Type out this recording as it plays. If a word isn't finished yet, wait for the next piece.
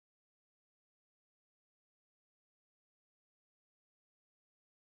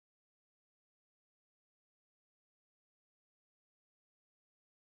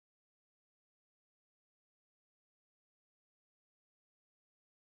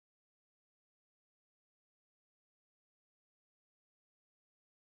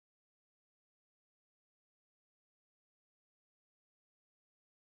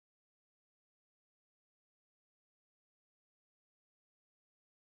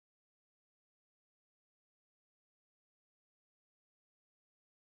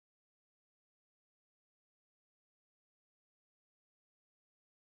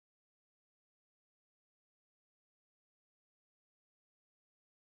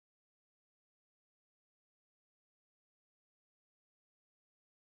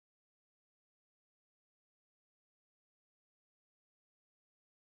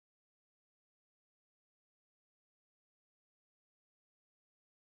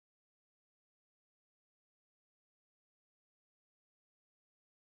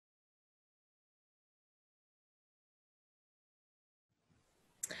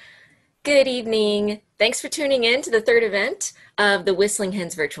Good evening. Thanks for tuning in to the third event of the Whistling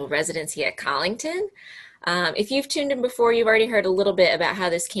Hens virtual residency at Collington. If you've tuned in before, you've already heard a little bit about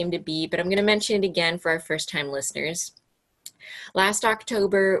how this came to be, but I'm going to mention it again for our first-time listeners. Last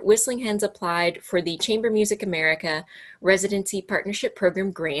October, Whistling Hens applied for the Chamber Music America Residency Partnership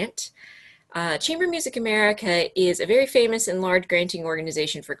Program grant. Chamber Music America is a very famous and large granting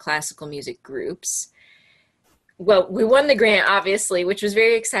organization for classical music groups. Well, we won the grant, obviously, which was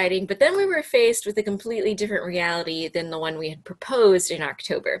very exciting, but then we were faced with a completely different reality than the one we had proposed in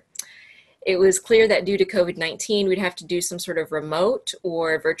October. It was clear that due to COVID-19, we'd have to do some sort of remote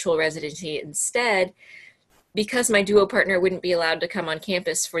or virtual residency instead, because my duo partner wouldn't be allowed to come on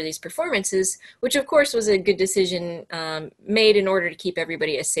campus for these performances, which of course was a good decision made in order to keep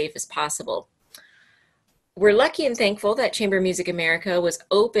everybody as safe as possible. We're lucky and thankful that Chamber Music America was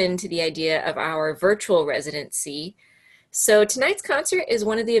open to the idea of our virtual residency. So tonight's concert is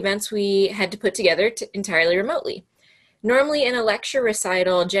one of the events we had to put together entirely remotely. Normally in a lecture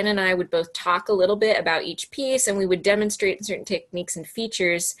recital, Jen and I would both talk a little bit about each piece and we would demonstrate certain techniques and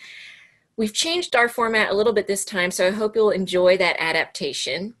features. We've changed our format a little bit this time, so I hope you'll enjoy that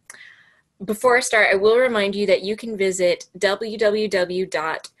adaptation. Before I start, I will remind you that you can visit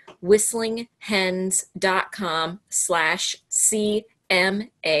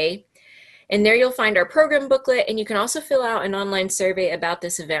www.whistlinghens.com/CMA. And there you'll find our program booklet, and you can also fill out an online survey about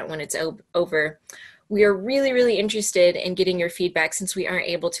this event when it's over. We are really interested in getting your feedback since we aren't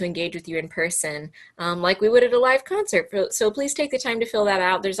able to engage with you in person like we would at a live concert. So please take the time to fill that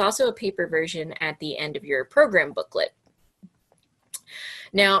out. There's also a paper version at the end of your program booklet.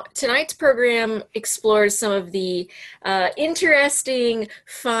 Now, tonight's program explores some of the interesting,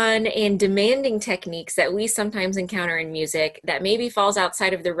 fun, and demanding techniques that we sometimes encounter in music that maybe falls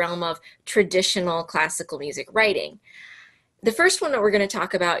outside of the realm of traditional classical music writing. The first one that we're going to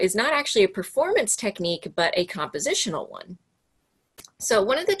talk about is not actually a performance technique, but a compositional one. So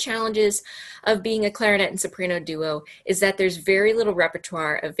one of the challenges of being a clarinet and soprano duo is that there's very little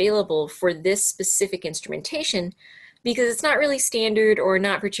repertoire available for this specific instrumentation, because it's not really standard or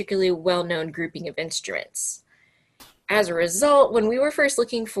not particularly well-known grouping of instruments. As a result, when we were first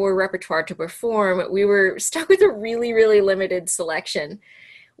looking for repertoire to perform, we were stuck with a really limited selection.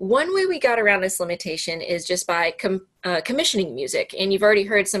 One way we got around this limitation is just by commissioning music, and you've already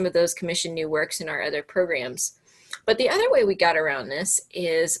heard some of those commissioned new works in our other programs. But the other way we got around this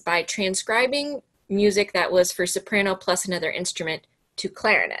is by transcribing music that was for soprano plus another instrument to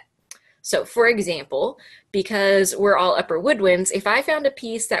clarinet. So for example, because we're all upper woodwinds, if I found a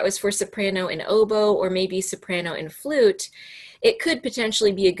piece that was for soprano and oboe or maybe soprano and flute, it could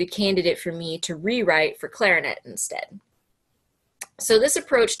potentially be a good candidate for me to rewrite for clarinet instead. So this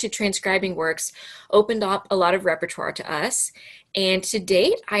approach to transcribing works opened up a lot of repertoire to us, and to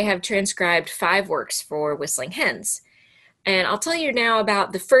date I have transcribed 5 works for Whistling Hens. And I'll tell you now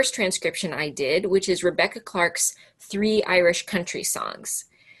about the first transcription I did, which is Rebecca Clark's 3 Irish country songs.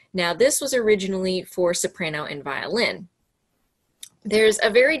 Now, this was originally for soprano and violin. There's a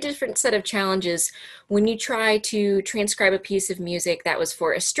very different set of challenges when you try to transcribe a piece of music that was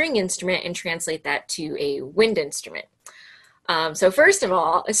for a string instrument and translate that to a wind instrument. So first of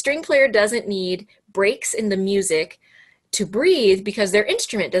all, a string player doesn't need breaks in the music to breathe because their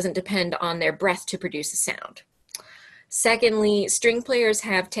instrument doesn't depend on their breath to produce a sound. Secondly, string players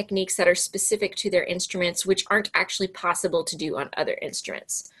have techniques that are specific to their instruments which aren't actually possible to do on other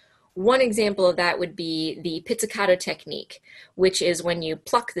instruments. One example of that would be the pizzicato technique, which is when you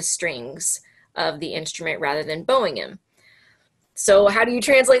pluck the strings of the instrument rather than bowing them. So how do you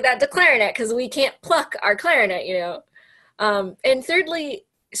translate that to clarinet? Because we can't pluck our clarinet, you know. And thirdly,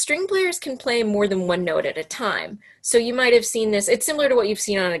 string players can play more than one note at a time. So you might have seen this, it's similar to what you've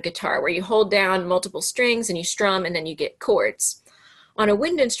seen on a guitar, where you hold down multiple strings and you strum and then you get chords. On a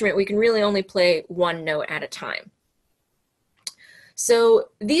wind instrument, we can really only play one note at a time.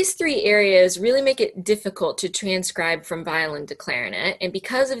 So these 3 areas really make it difficult to transcribe from violin to clarinet, and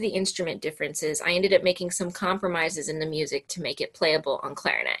because of the instrument differences, I ended up making some compromises in the music to make it playable on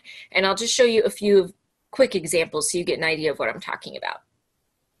clarinet. And I'll just show you a few quick examples so you get an idea of what I'm talking about.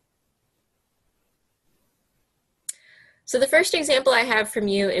 So the first example I have from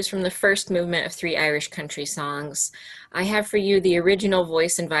you is from the first movement of 3 Irish country songs. I have for you the original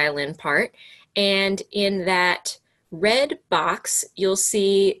voice and violin part, and in that red box, you'll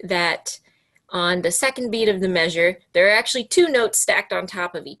see that on the second beat of the measure, there are actually 2 notes stacked on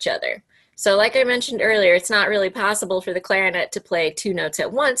top of each other. So like I mentioned earlier, it's not really possible for the clarinet to play 2 notes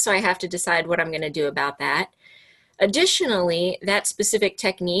at once, so I have to decide what I'm going to do about that. Additionally, that specific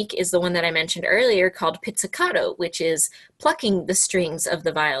technique is the one that I mentioned earlier called pizzicato, which is plucking the strings of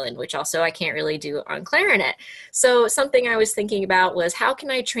the violin, which also I can't really do on clarinet. So something I was thinking about was how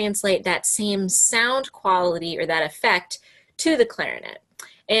can I translate that same sound quality or that effect to the clarinet?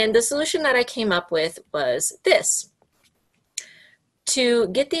 And the solution that I came up with was this. To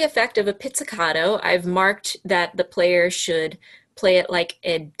get the effect of a pizzicato, I've marked that the player should play it like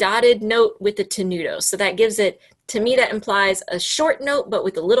a dotted note with a tenuto. So that gives it, to me, that implies a short note, but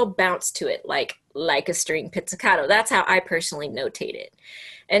with a little bounce to it, like a string pizzicato. That's how I personally notate it.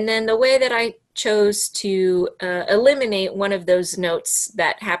 And then the way that I chose to eliminate one of those notes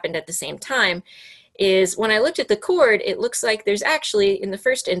that happened at the same time is when I looked at the chord, it looks like there's actually, in the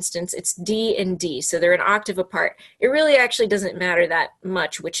first instance, it's D and D, so they're an octave apart. It really actually doesn't matter that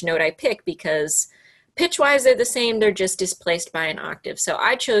much which note I pick because pitch-wise they're the same, they're just displaced by an octave. So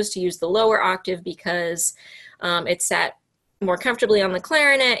I chose to use the lower octave because it sat more comfortably on the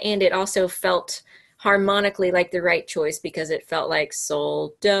clarinet, and it also felt harmonically like the right choice because it felt like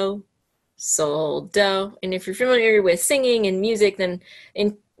sol, do, sol, do. And if you're familiar with singing and music, then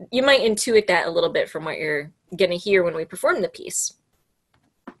you might intuit that a little bit from what you're going to hear when we perform the piece.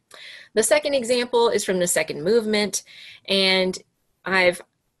 The second example is from the second movement, and I've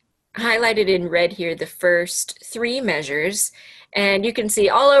highlighted in red here the first three measures, and you can see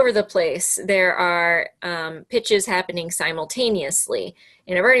all over the place there are pitches happening simultaneously.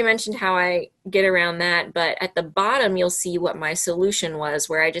 And I've already mentioned how I get around that, but at the bottom you'll see what my solution was,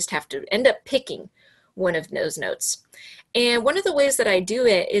 where I just have to end up picking one of those notes. And one of the ways that I do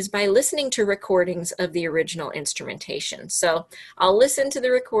it is by listening to recordings of the original instrumentation. So I'll listen to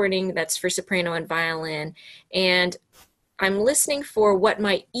the recording that's for soprano and violin, and I'm listening for what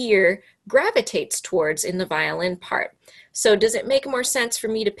my ear gravitates towards in the violin part. So does it make more sense for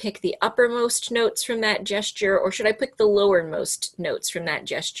me to pick the uppermost notes from that gesture, or should I pick the lowermost notes from that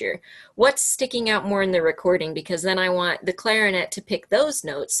gesture? What's sticking out more in the recording? Because then I want the clarinet to pick those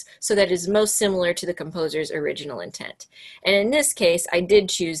notes so that it is most similar to the composer's original intent. And in this case, I did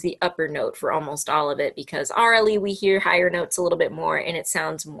choose the upper note for almost all of it because orally we hear higher notes a little bit more and it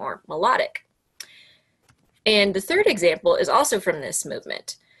sounds more melodic. And the third example is also from this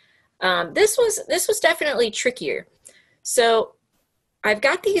movement. This was definitely trickier. So I've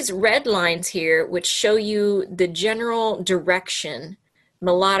got these red lines here which show you the general direction,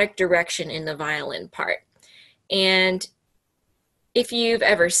 melodic direction in the violin part. And if you've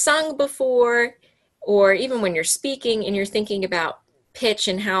ever sung before, or even when you're speaking and you're thinking about pitch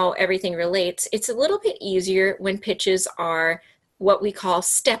and how everything relates, it's a little bit easier when pitches are what we call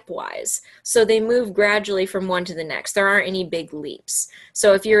stepwise. So they move gradually from one to the next. There aren't any big leaps.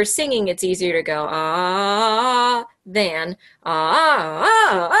 So if you're singing, it's easier to go ah than ah,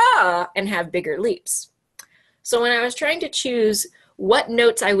 ah, ah, and have bigger leaps. So when I was trying to choose what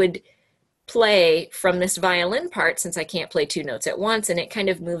notes I would play from this violin part, since I can't play two notes at once and it kind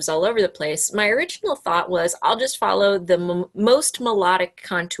of moves all over the place, my original thought was I'll just follow the most melodic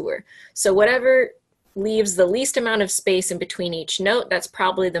contour. So whatever leaves the least amount of space in between each note, that's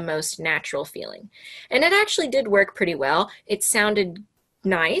probably the most natural feeling. And it actually did work pretty well. It sounded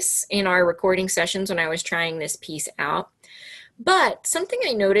nice in our recording sessions when I was trying this piece out. But something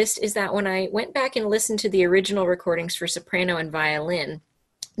I noticed is that when I went back and listened to the original recordings for soprano and violin,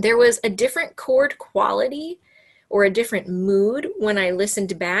 there was a different chord quality or a different mood when I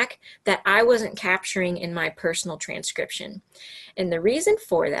listened back that I wasn't capturing in my personal transcription. And the reason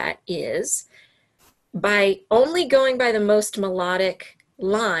for that is by only going by the most melodic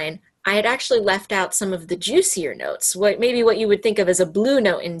line, I had actually left out some of the juicier notes, maybe what you would think of as a blue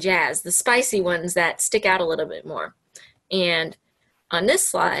note in jazz, the spicy ones that stick out a little bit more. And on this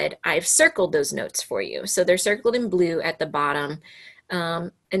slide, I've circled those notes for you. So they're circled in blue at the bottom,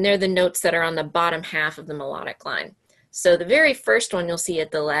 and they're the notes that are on the bottom half of the melodic line. So the very first one you'll see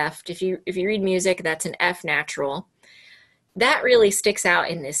at the left, if you read music, that's an F natural. That really sticks out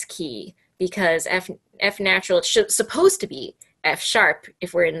in this key, because F natural, it's supposed to be F sharp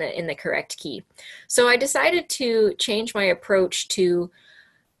if we're in the correct key. So I decided to change my approach to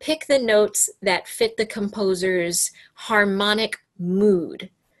pick the notes that fit the composer's harmonic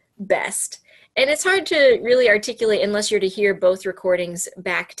mood best. And it's hard to really articulate unless you're to hear both recordings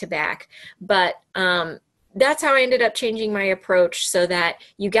back to back, but that's how I ended up changing my approach so that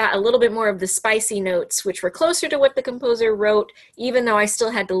you got a little bit more of the spicy notes, which were closer to what the composer wrote, even though I still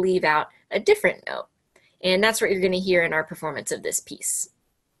had to leave out a different note. And that's what you're going to hear in our performance of this piece.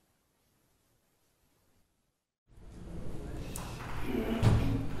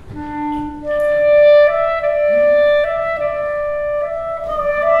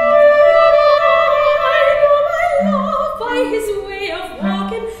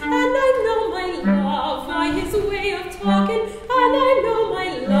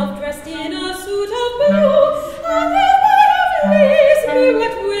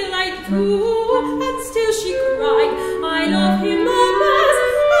 too, and still she cried, I love him the best,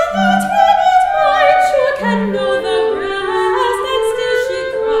 and the troubled mind sure can know the rest, and still she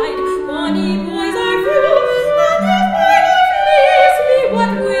cried, bonny boys are few, and if my love leaves me,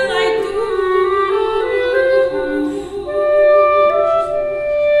 what will I do?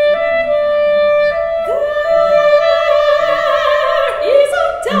 There is a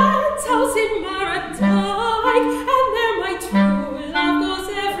dance house in Maratike, and there my true love goes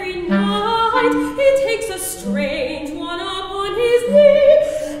every night. He takes a strange one upon his knee,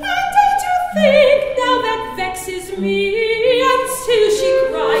 and don't you think now that vexes me? And still she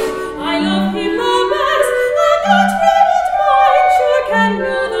cried, I love him the best, and the troubled mind sure can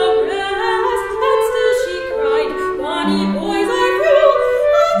know the rest. And still she cried, bonny boys are few,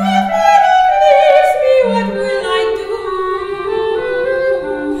 and if my love leaves me, what will I do?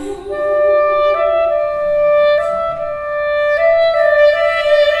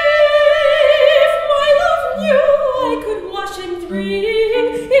 If my love knew I could wash and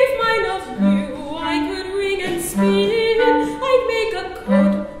drink, if my love knew I could ring and spin, I'd make a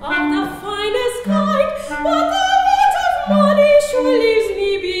coat of the finest kind, but the want of money sure leaves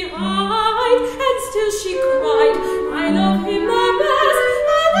me behind. And still she cried, I love him the best,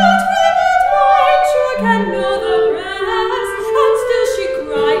 and the troubled mind sure can know the rest. And still she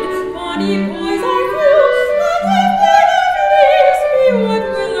cried, bonny boys are few, and if my love leaves me, what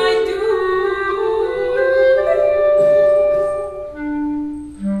will I do?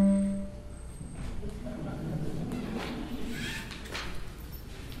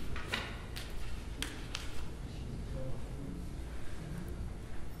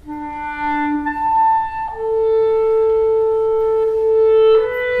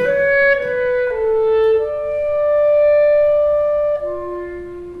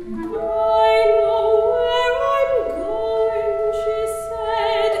 I know where I'm going, she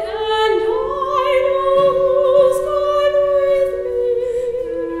said, and I know who's gone with me.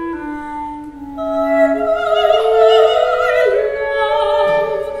 I know I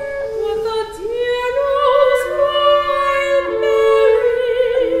love, but the dear knows where I'll marry.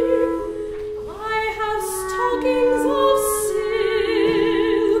 I have stockings of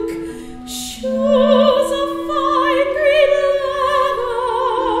silk, shoes of fine green leather,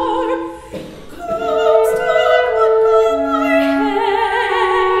 combs to buckle my hair,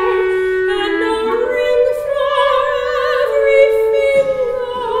 and a ring for every finger.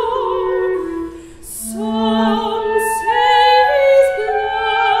 Some say he's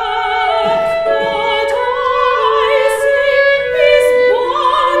black, but I say he's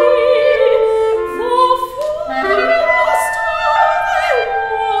bonny, the first of them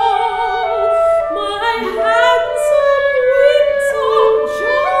all, my handsome, winsome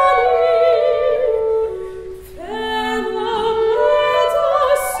Johnny. Fair the birds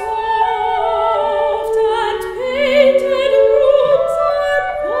are soft, and painted rooms are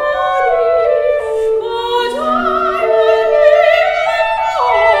gaudy, but I will leave them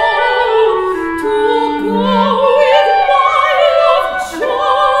all to go with my love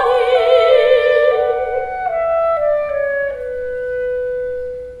Johnny.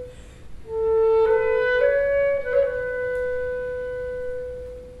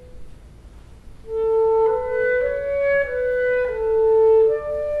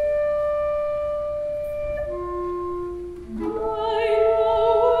 I know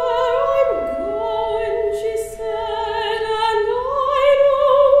where I'm going, she said, and I know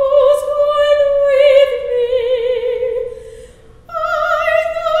who's going with me. I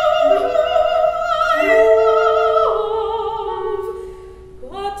know who I love,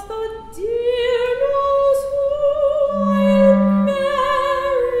 but the dear knows who I'll marry.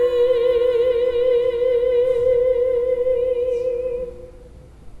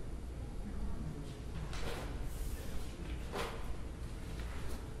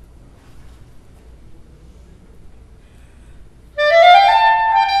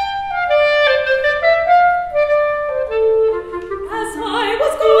 As I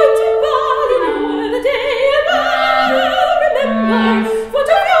was going to Ballina the day I remember, for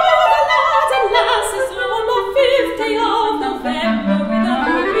to view the lads and lasses on the 5th day of November, with a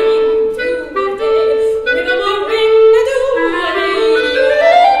ring to a day, with a ring to a day.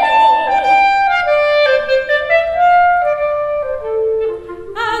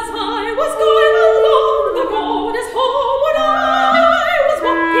 As I was going along the road as homeward I was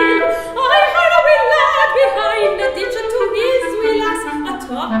walking, I heard a wee lad behind a ditch, and to his wee lass a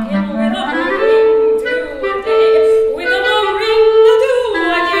talking.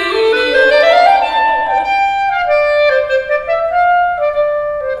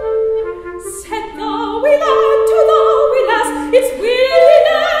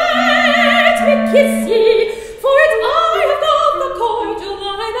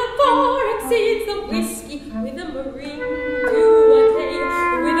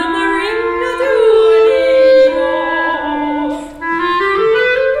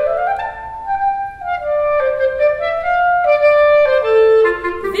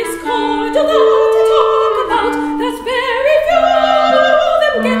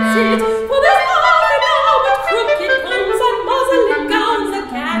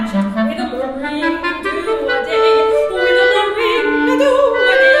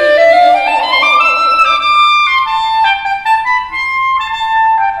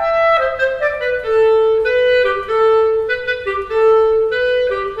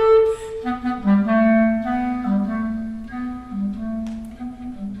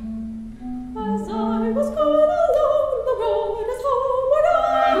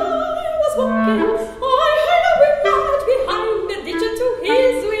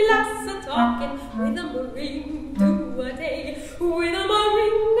 with a ring do a day, with a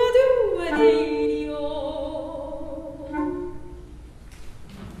ring do a day, oh.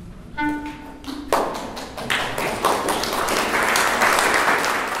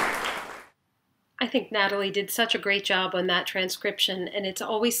 I think Natalie did such a great job on that transcription, and it's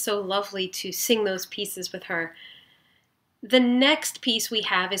always so lovely to sing those pieces with her. The next piece we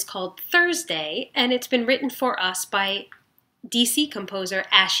have is called Thursday, and it's been written for us by DC composer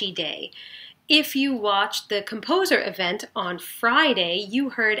Ashy Day. If you watched the composer event on Friday, you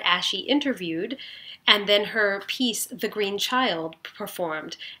heard Ashy interviewed, and then her piece, The Green Child,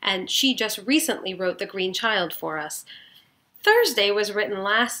 performed, and she just recently wrote The Green Child for us. Thursday was written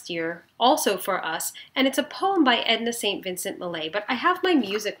last year, also for us, and it's a poem by Edna St. Vincent Millay, but I have my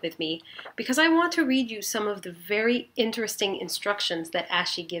music with me because I want to read you some of the very interesting instructions that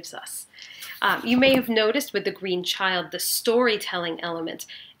Ashy gives us. You may have noticed with The Green Child the storytelling element,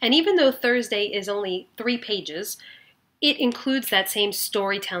 and even though Thursday is only 3 pages, it includes that same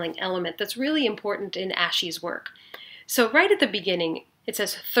storytelling element that's really important in Ashy's work. So right at the beginning, it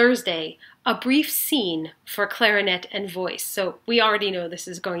says, Thursday, a brief scene for clarinet and voice. So we already know this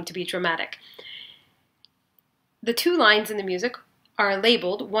is going to be dramatic. The 2 lines in the music are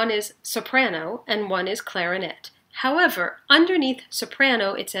labeled. One is soprano and one is clarinet. However, underneath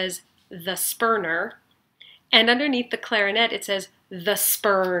soprano, it says the spurner, and underneath the clarinet, it says the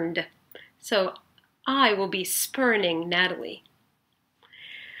spurned. So I will be spurning Natalie.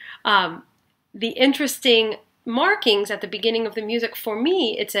 The interesting markings at the beginning of the music, for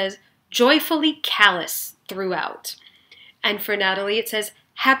me, it says joyfully callous throughout. And for Natalie, it says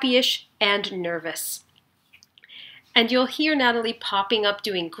happy-ish and nervous. And you'll hear Natalie popping up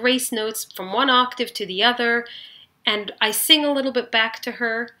doing grace notes from one octave to the other, and I sing a little bit back to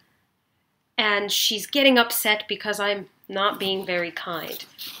her, and she's getting upset because I'm not being very kind.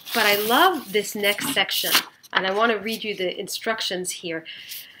 But I love this next section, and I want to read you the instructions here.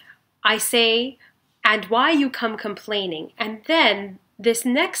 I say, and why you come complaining. And then this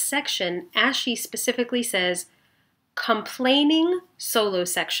next section, Ashy specifically says, complaining solo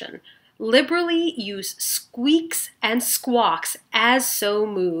section. Liberally use squeaks and squawks as so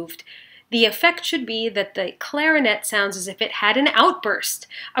moved. The effect should be that the clarinet sounds as if it had an outburst,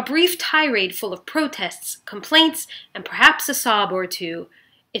 a brief tirade full of protests, complaints, and perhaps a sob or two.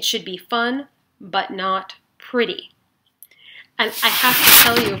 It should be fun, but not pretty. And I have to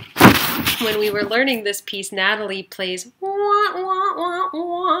tell you, when we were learning this piece, Natalie plays wah, wah, wah,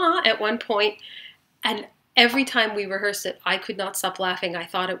 wah at one point, and every time we rehearsed it, I could not stop laughing. I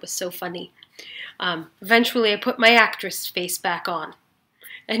thought it was so funny. Eventually, I put my actress face back on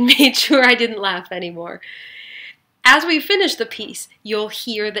and made sure I didn't laugh anymore. As we finish the piece, you'll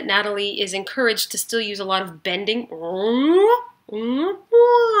hear that Natalie is encouraged to still use a lot of bending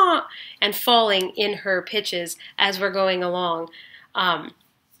and falling in her pitches as we're going along. And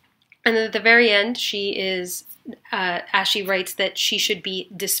then at the very end, Ashy writes that she should be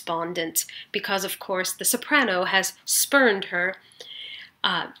despondent because, of course, the soprano has spurned her.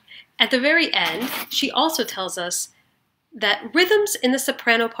 At the very end, she also tells us that rhythms in the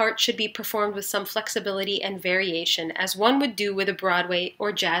soprano part should be performed with some flexibility and variation, as one would do with a Broadway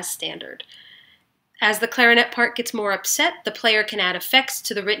or jazz standard. As the clarinet part gets more upset, the player can add effects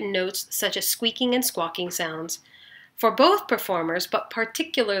to the written notes, such as squeaking and squawking sounds. For both performers, but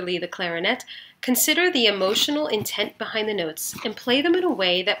particularly the clarinet, consider the emotional intent behind the notes and play them in a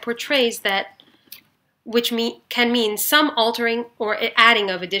way that portrays that, which can mean some altering or adding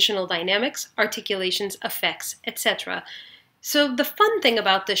of additional dynamics, articulations, effects, etc. So the fun thing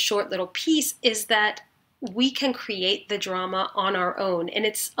about this short little piece is that we can create the drama on our own, and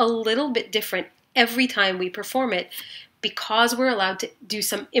it's a little bit different every time we perform it because we're allowed to do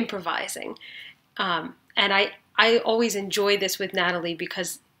some improvising. And I always enjoy this with Natalie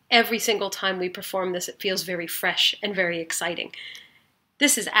because every single time we perform this, it feels very fresh and very exciting.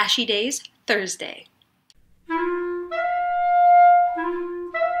 This is Ashy Day's Thursday.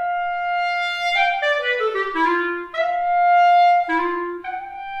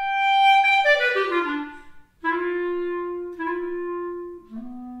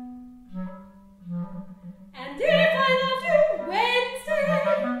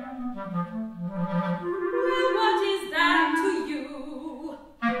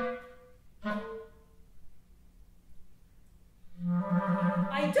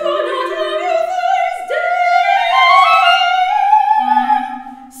 I do not love you,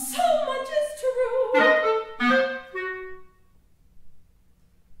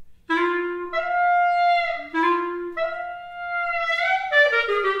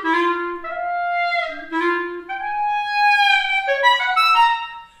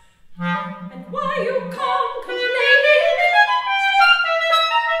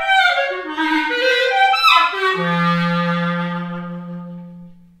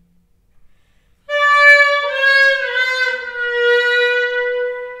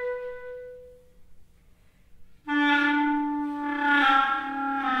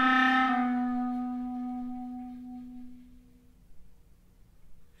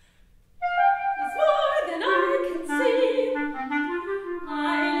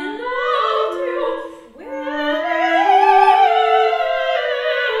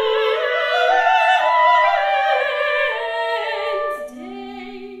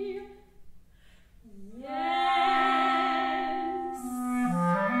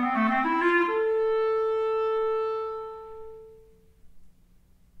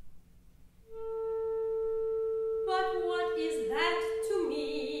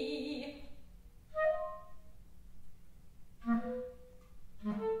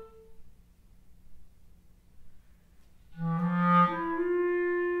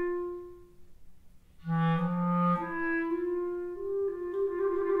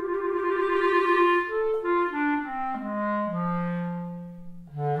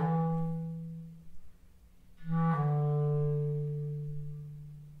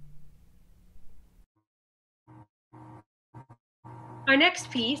 Our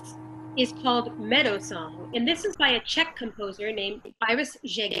next piece is called Meadow Song, and this is by a Czech composer named Iris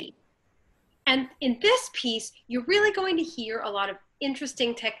Zsegi. And in this piece, you're really going to hear a lot of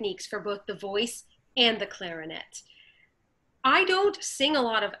interesting techniques for both the voice and the clarinet. I don't sing a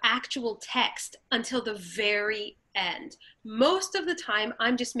lot of actual text until the very end. Most of the time,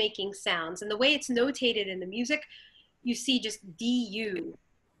 I'm just making sounds. And the way it's notated in the music, you see just DU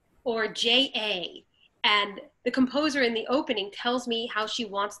or JA. And the composer in the opening tells me how she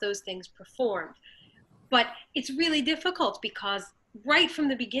wants those things performed. But it's really difficult because right from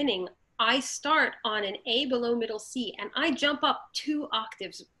the beginning, I start on an A below middle C, and I jump up 2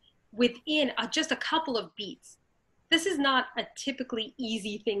 octaves within just a couple of beats. This is not a typically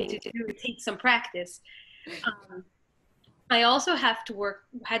easy thing to do. It takes some practice. I also had to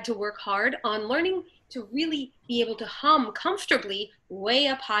work hard on learning to really be able to hum comfortably way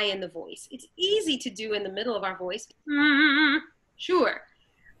up high in the voice. It's easy to do in the middle of our voice, sure.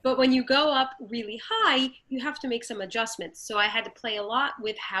 But when you go up really high, you have to make some adjustments. So I had to play a lot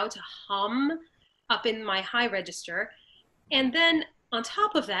with how to hum up in my high register. And then on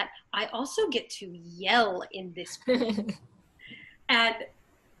top of that, I also get to yell in this piece. And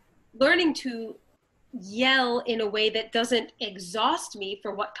learning to yell in a way that doesn't exhaust me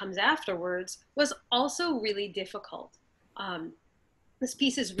for what comes afterwards was also really difficult. This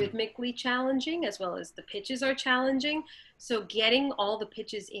piece is rhythmically challenging as well as the pitches are challenging. So getting all the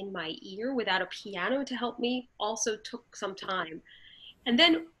pitches in my ear without a piano to help me also took some time. And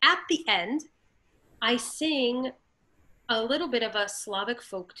then at the end, I sing a little bit of a Slavic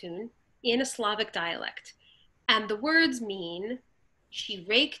folk tune in a Slavic dialect. And the words mean, she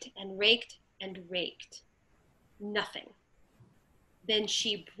raked and raked and raked. Nothing. Then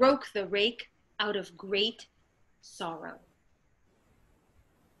she broke the rake out of great sorrow.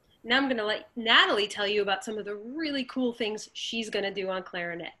 Now I'm going to let Natalie tell you about some of the really cool things she's going to do on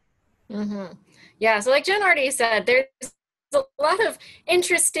clarinet. Yeah, so like Jen already said, there's a lot of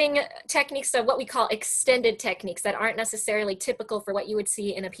interesting techniques of what we call extended techniques that aren't necessarily typical for what you would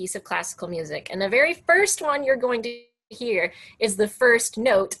see in a piece of classical music. And the very first one you're going to hear is the first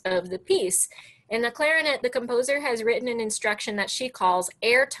note of the piece. In the clarinet, the composer has written an instruction that she calls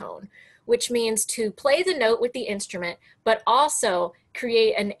airtone, which means to play the note with the instrument, but also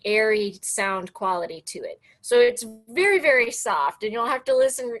create an airy sound quality to it. So it's very, very soft, and you'll have to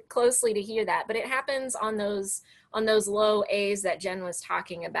listen closely to hear that, but it happens on those low A's that Jen was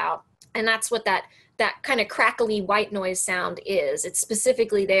talking about. And that's what that kind of crackly white noise sound is. It's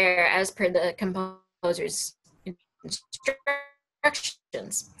specifically there as per the composer's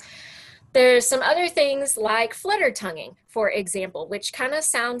instructions. There's some other things like fluttertonguing, for example, which kind of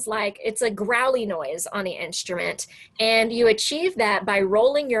sounds like it's a growly noise on the instrument. And you achieve that by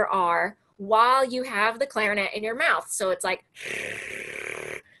rolling your R while you have the clarinet in your mouth. So it's like,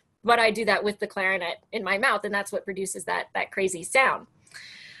 but I do that with the clarinet in my mouth, and that's what produces that crazy sound.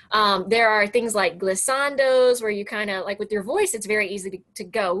 There are things like glissandos, where you kind of, like with your voice, it's very easy to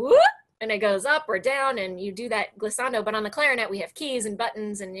go whoop, and it goes up or down, and you do that glissando. But on the clarinet, we have keys and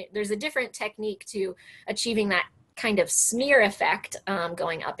buttons, and there's a different technique to achieving that kind of smear effect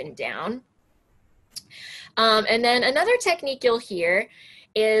going up and down. And then another technique you'll hear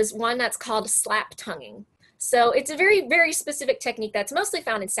is one that's called slap tonguing. So it's a very, very specific technique that's mostly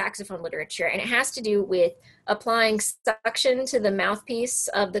found in saxophone literature, and it has to do with applying suction to the mouthpiece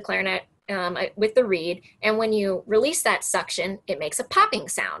of the clarinet with the reed, and when you release that suction, it makes a popping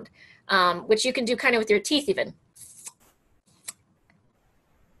sound, which you can do kind of with your teeth even.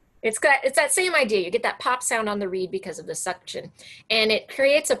 It's that same idea. You get that pop sound on the reed because of the suction, and it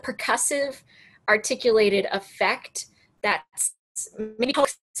creates a percussive, articulated effect that's maybe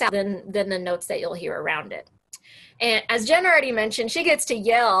than the notes that you'll hear around it. And as Jen already mentioned, she gets to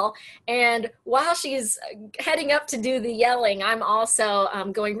yell, and while she's heading up to do the yelling, I'm also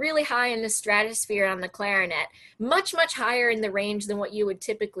going really high in the stratosphere on the clarinet, much, much higher in the range than what you would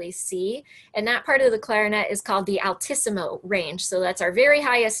typically see. And that part of the clarinet is called the altissimo range. So that's our very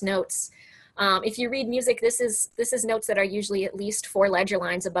highest notes. If you read music, this is notes that are usually at least 4 ledger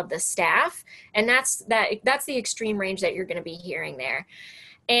lines above the staff, and that's the extreme range that you're going to be hearing there.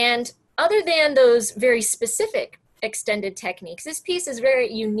 And other than those very specific extended techniques, this piece is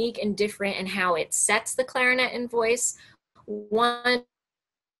very unique and different in how it sets the clarinet and voice. One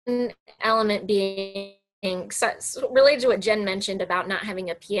element being related to what Jen mentioned about not having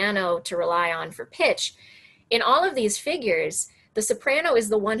a piano to rely on for pitch. In all of these figures, the soprano is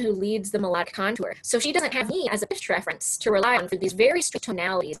the one who leads the melodic contour. So she doesn't have me as a pitch reference to rely on for these very strict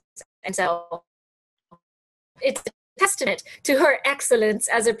tonalities. And so it's a testament to her excellence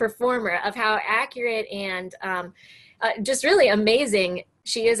as a performer of how accurate and just really amazing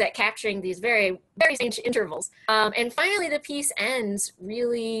she is at capturing these very, very strange intervals. And finally, the piece ends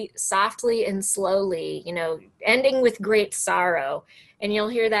really softly and slowly, you know, ending with great sorrow. And you'll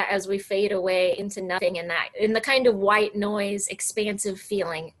hear that as we fade away into nothing, and that in the kind of white noise, expansive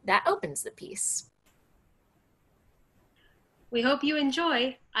feeling that opens the piece. We hope you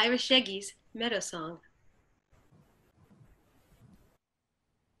enjoy Ira Sheggy's Meadow Song.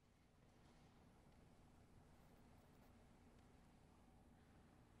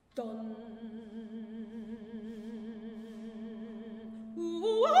 Dun.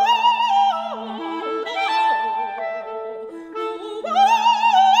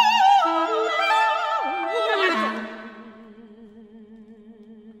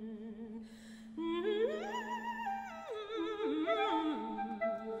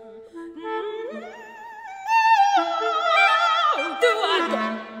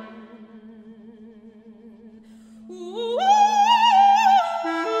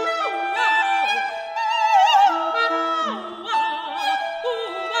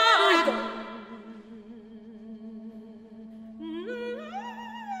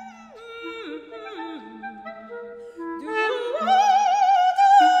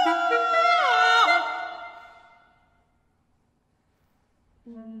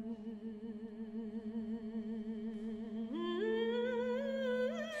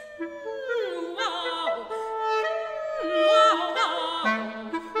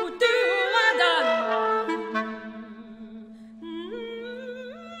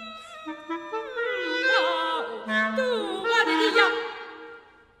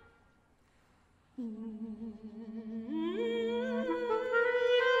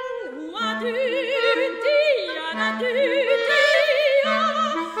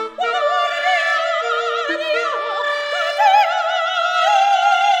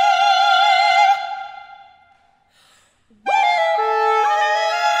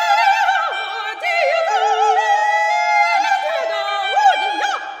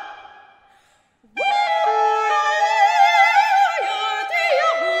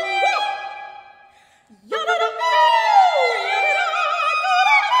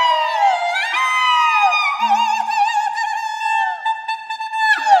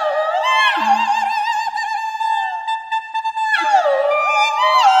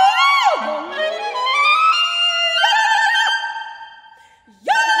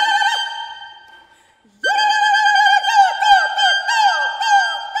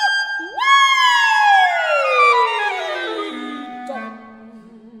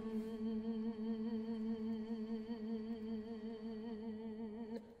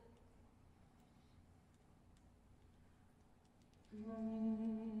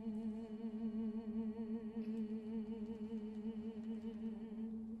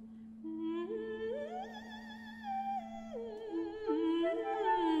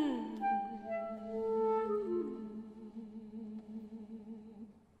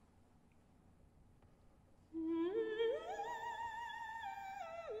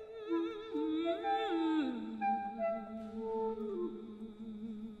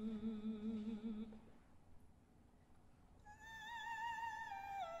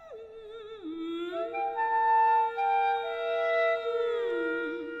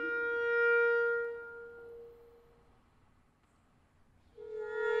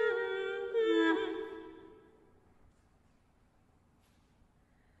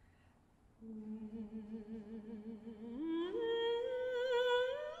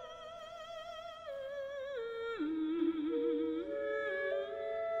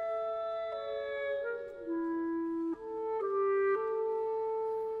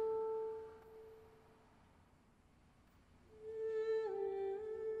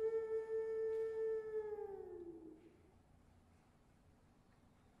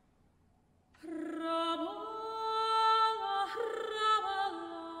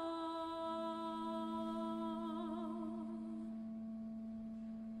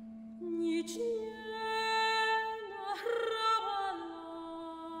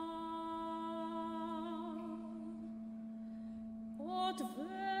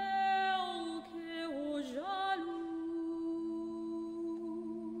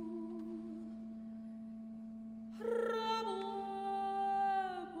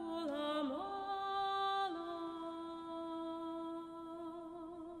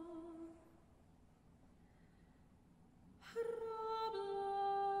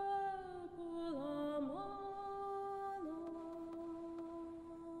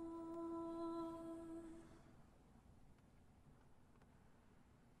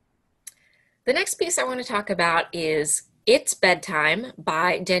 The next piece I want to talk about is It's Bedtime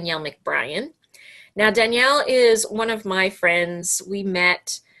by Danielle McBrien. Now, Danielle is one of my friends. We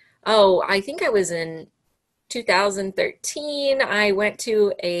met, oh, I think I was in 2013. I went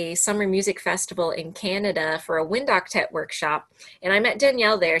to a summer music festival in Canada for a wind octet workshop, and I met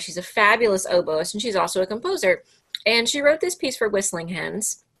Danielle there. She's a fabulous oboist, and she's also a composer. And she wrote this piece for Whistling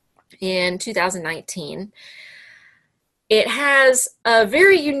Hens in 2019. It has a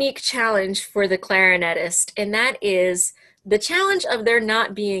very unique challenge for the clarinetist, and that is the challenge of there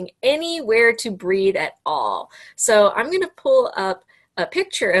not being anywhere to breathe at all. So I'm going to pull up a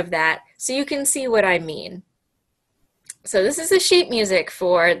picture of that so you can see what I mean. So this is the sheet music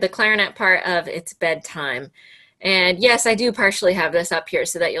for the clarinet part of It's Bedtime. And yes, I do partially have this up here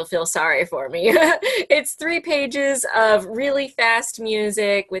so that you'll feel sorry for me. It's 3 pages of really fast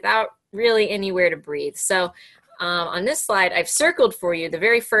music without really anywhere to breathe. So on this slide, I've circled for you the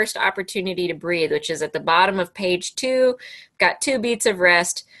very first opportunity to breathe, which is at the bottom of page 2. Got 2 beats of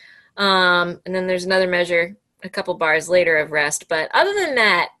rest. And then there's another measure a couple bars later of rest. But other than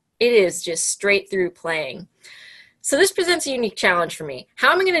that, it is just straight through playing. So this presents a unique challenge for me.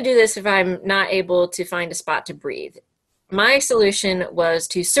 How am I going to do this if I'm not able to find a spot to breathe? My solution was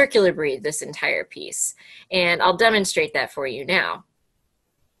to circular breathe this entire piece, and I'll demonstrate that for you now.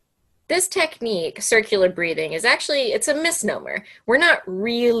 This technique, circular breathing, is actually, it's a misnomer. We're not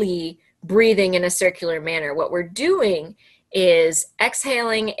really breathing in a circular manner. What we're doing is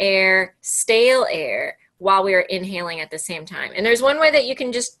exhaling air, stale air, while we are inhaling at the same time. And there's one way that you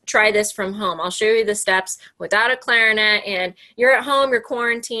can just try this from home. I'll show you the steps without a clarinet, and you're at home, you're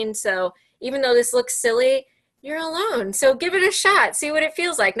quarantined, so even though this looks silly, you're alone. So give it a shot, see what it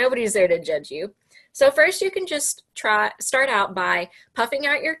feels like. Nobody's there to judge you. So first you can just start out by puffing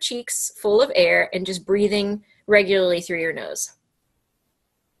out your cheeks full of air and just breathing regularly through your nose.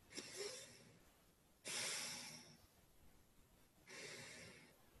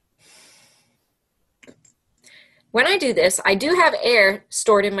 When I do this, I do have air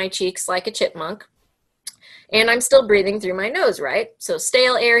stored in my cheeks like a chipmunk, and I'm still breathing through my nose, right? So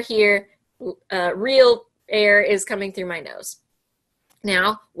stale air here, real air is coming through my nose.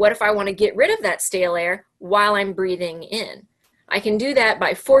 Now, what if I want to get rid of that stale air while I'm breathing in? I can do that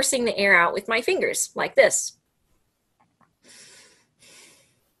by forcing the air out with my fingers, like this.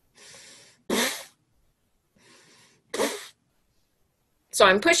 So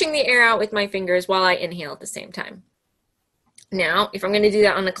I'm pushing the air out with my fingers while I inhale at the same time. Now, if I'm going to do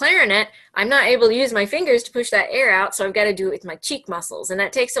that on the clarinet, I'm not able to use my fingers to push that air out, so I've got to do it with my cheek muscles, and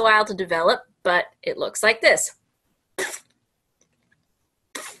that takes a while to develop, but it looks like this.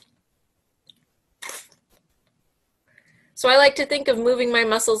 So I like to think of moving my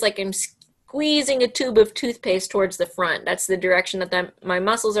muscles like I'm squeezing a tube of toothpaste towards the front. That's the direction that my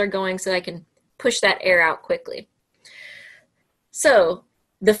muscles are going, so I can push that air out quickly. So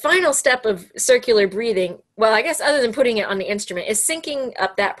the final step of circular breathing, well, I guess other than putting it on the instrument, is syncing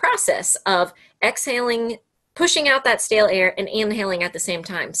up that process of exhaling, pushing out that stale air, and inhaling at the same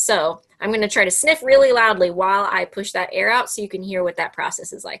time. So I'm going to try to sniff really loudly while I push that air out so you can hear what that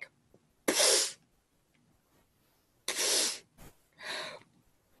process is like.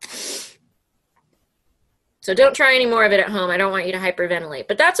 So don't try any more of it at home. I don't want you to hyperventilate.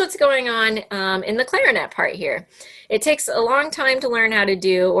 But that's what's going on in the clarinet part here. It takes a long time to learn how to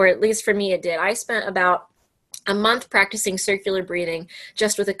do, or at least for me it did. I spent about a month practicing circular breathing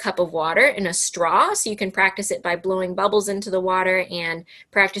just with a cup of water and a straw, so you can practice it by blowing bubbles into the water and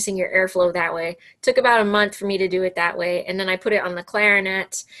practicing your airflow that way. It took about a month for me to do it that way, and then I put it on the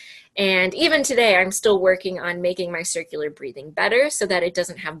clarinet. And even today, I'm still working on making my circular breathing better so that it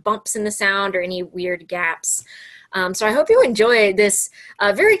doesn't have bumps in the sound or any weird gaps. So I hope you enjoy this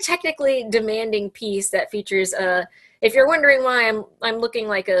very technically demanding piece that features, if you're wondering why I'm looking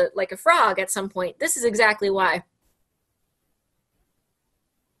like a frog at some point, this is exactly why.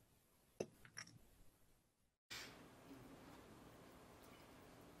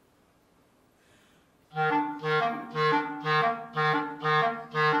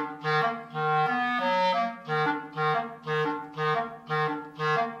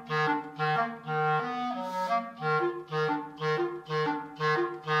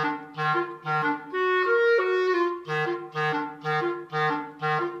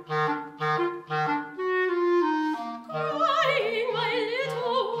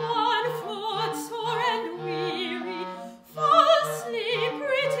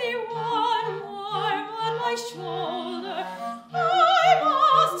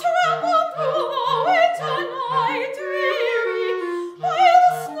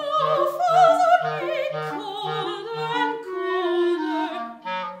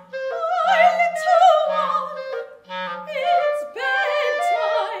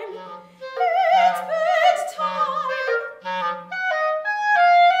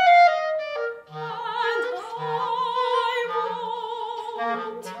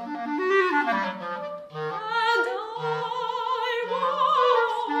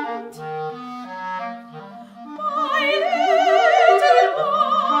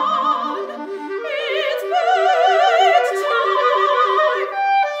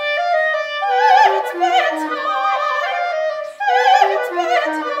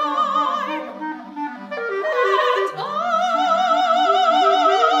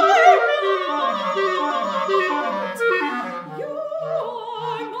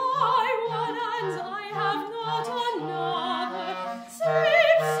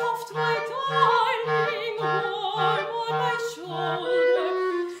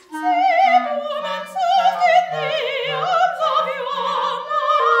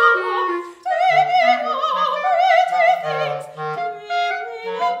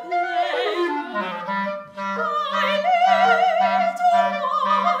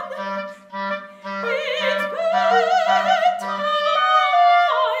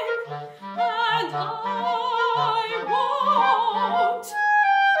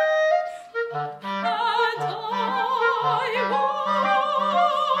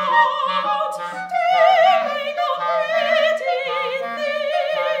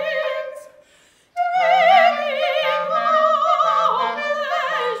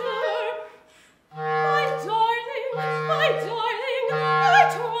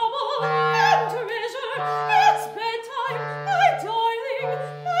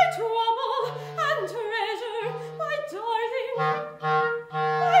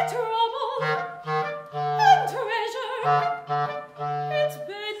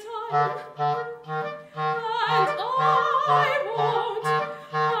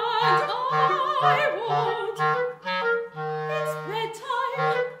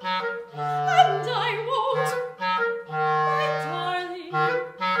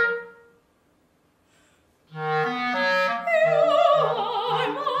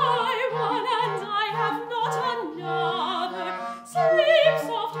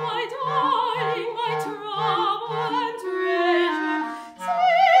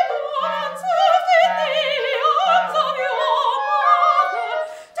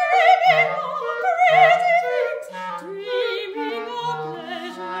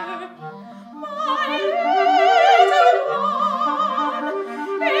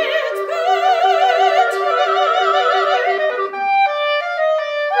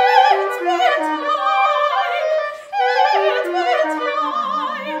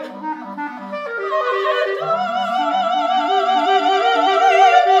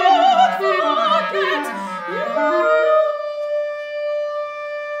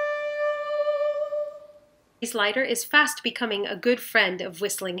 Leiter is fast becoming a good friend of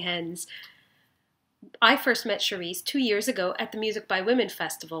Whistling Hens. I first met Cherise 2 years ago at the Music by Women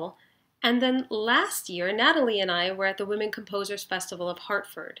Festival, and then last year Natalie and I were at the Women Composers Festival of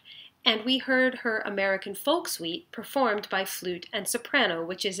Hartford, and we heard her American Folk Suite performed by flute and soprano,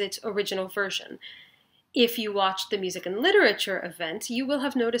 which is its original version. If you watched the Music and Literature event, you will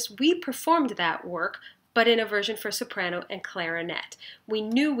have noticed we performed that work, but in a version for soprano and clarinet. We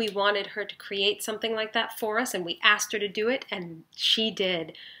knew we wanted her to create something like that for us, and we asked her to do it, and she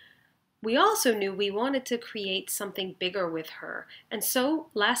did. We also knew we wanted to create something bigger with her, and so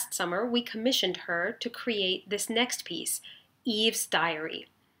last summer we commissioned her to create this next piece, Eve's Diary.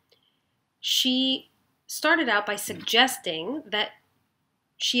 She started out by suggesting that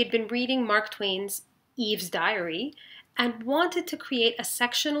she had been reading Mark Twain's Eve's Diary and wanted to create a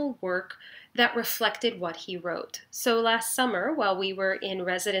sectional work that reflected what he wrote. So last summer, while we were in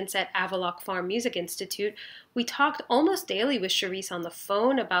residence at Avalock Farm Music Institute, we talked almost daily with Cherise on the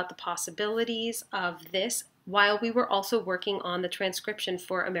phone about the possibilities of this while we were also working on the transcription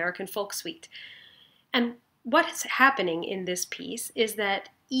for American Folk Suite. And what is happening in this piece is that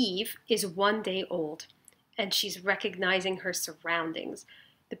Eve is 1 day old, and she's recognizing her surroundings.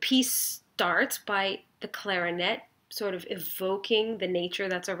 The piece starts by the clarinet sort of evoking the nature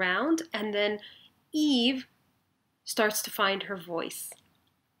that's around, and then Eve starts to find her voice.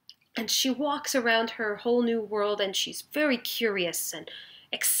 And she walks around her whole new world, and she's very curious and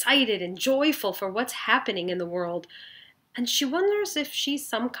excited and joyful for what's happening in the world. And she wonders if she's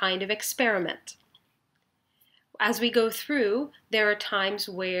some kind of experiment. As we go through, there are times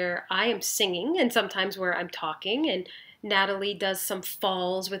where I am singing and sometimes where I'm talking, and Natalie does some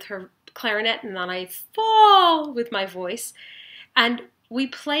falls with her clarinet, and then I fall with my voice, and we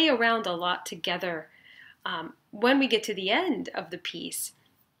play around a lot together. When we get to the end of the piece,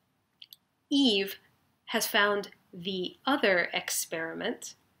 Eve has found the other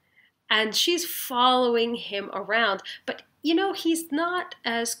experiment, and she's following him around, but you know, he's not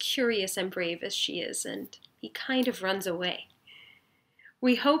as curious and brave as she is, and he kind of runs away.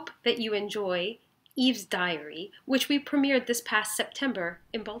 We hope that you enjoy Eve's Diary, which we premiered this past September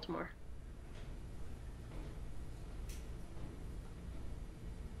in Baltimore.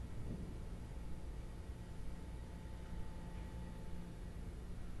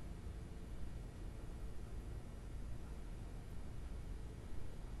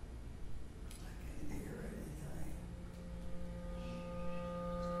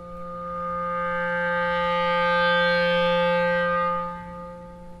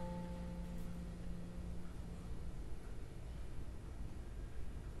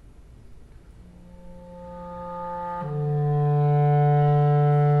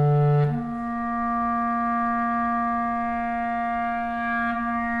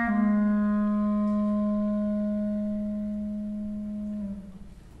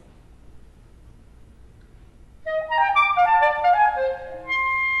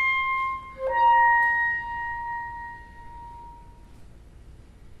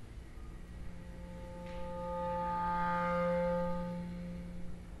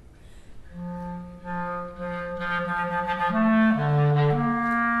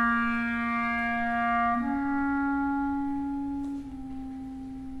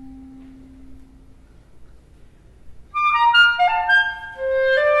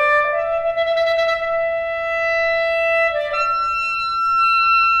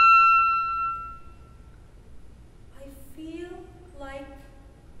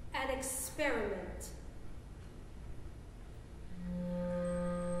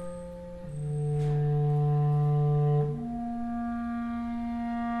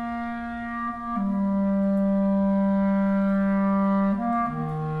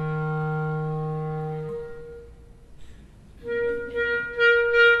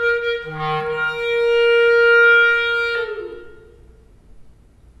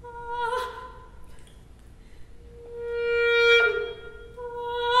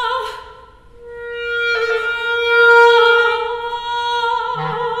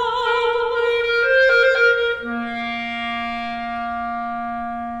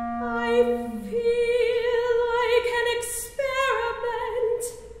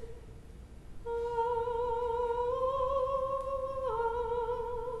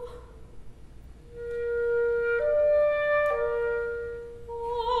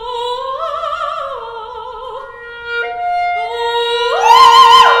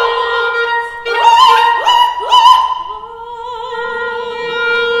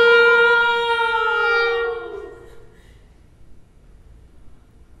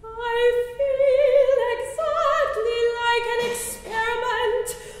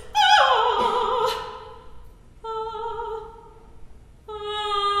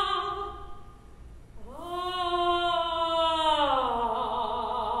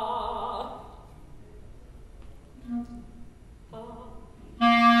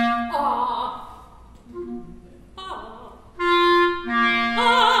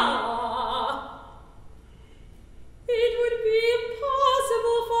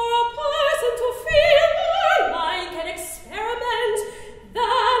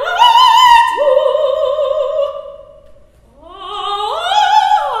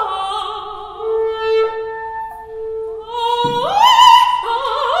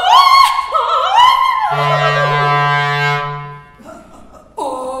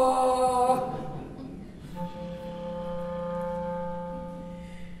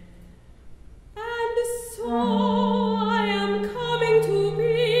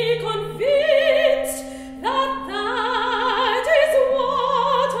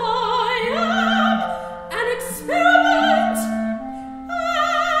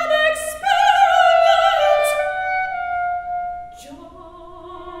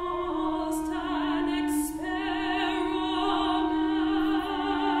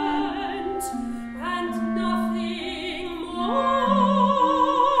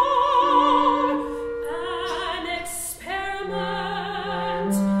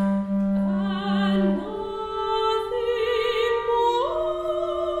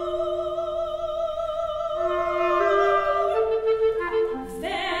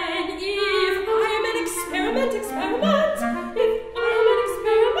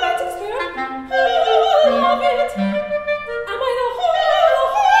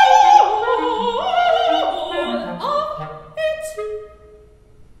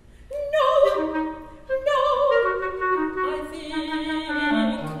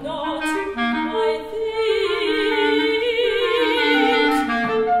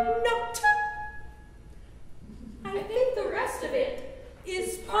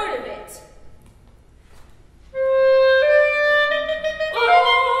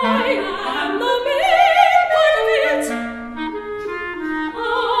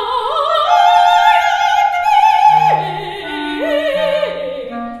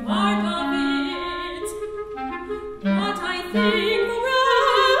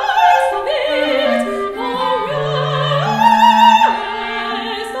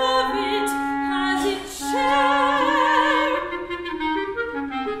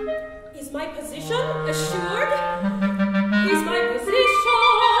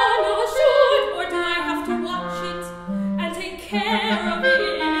 aware of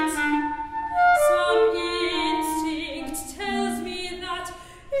it. Some instinct tells me that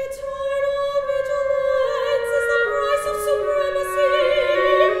eternal vigilance is the price of supremacy.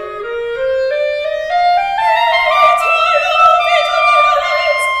 Eternal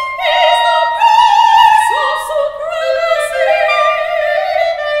vigilance is the price of supremacy.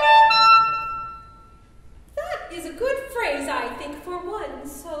 That is a good phrase, I think, for one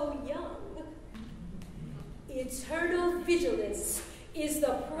so young. Eternal vigilance is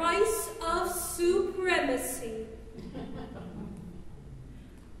the price of supremacy.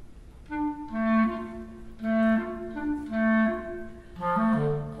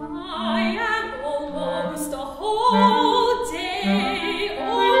 I am almost a whole day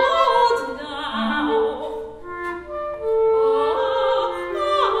old now.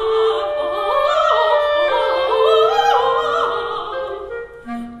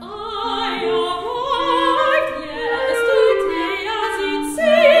 I arrived yesterday as it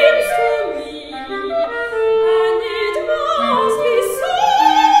seems to me, and it must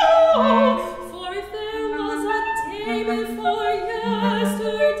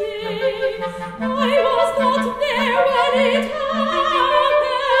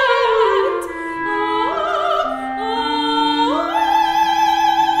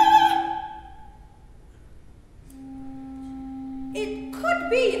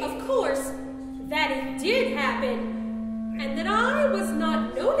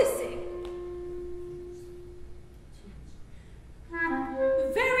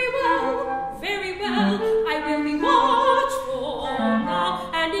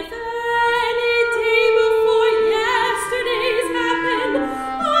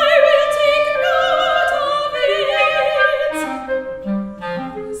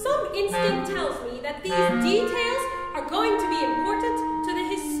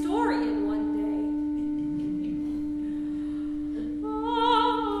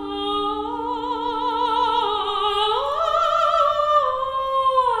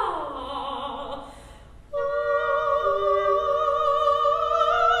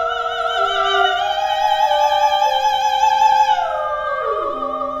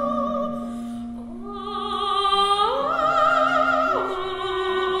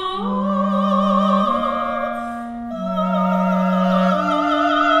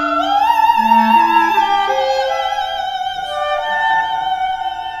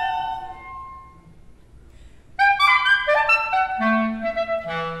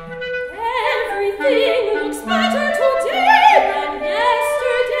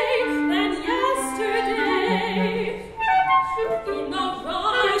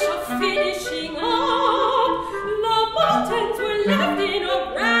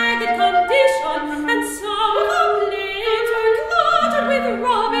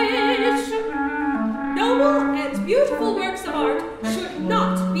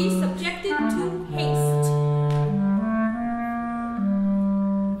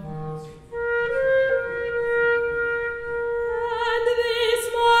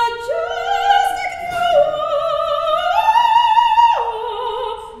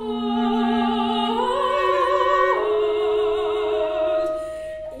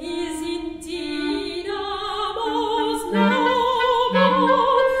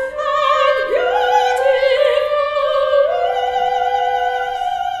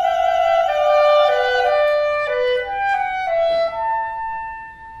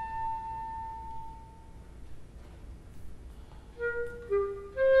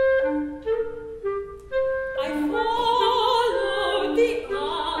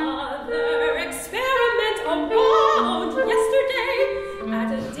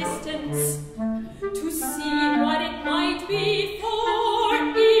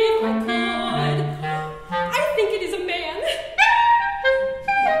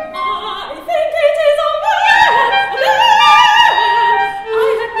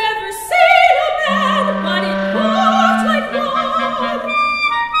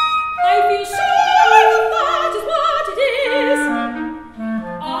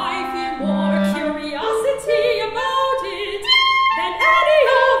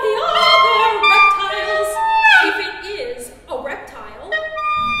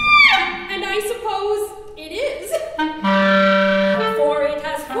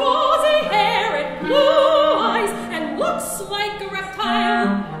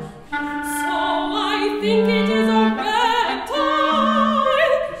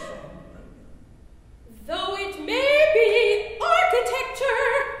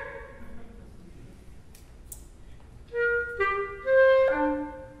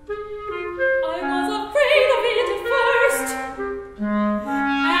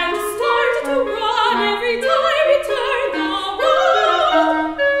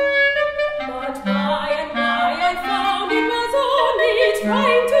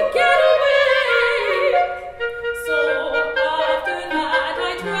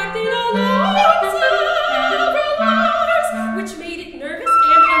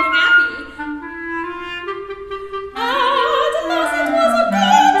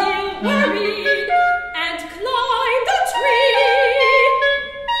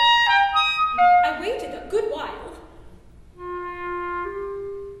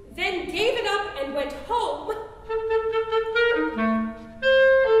I went home.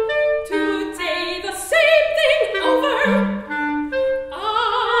 Today the same thing over. I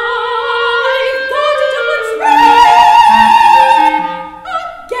got it once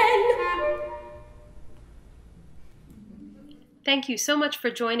again. Thank you so much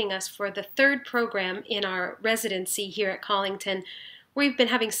for joining us for the third program in our residency here at Collington. We've been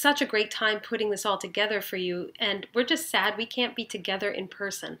having such a great time putting this all together for you, and we're just sad we can't be together in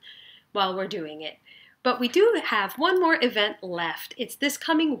person while we're doing it. But we do have one more event left. It's this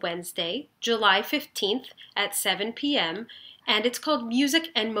coming Wednesday, July 15th at 7 p.m., and it's called Music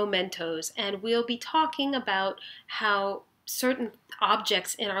and Mementos, and we'll be talking about how certain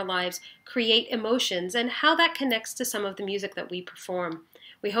objects in our lives create emotions and how that connects to some of the music that we perform.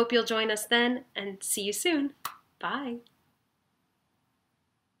 We hope you'll join us then, and see you soon. Bye.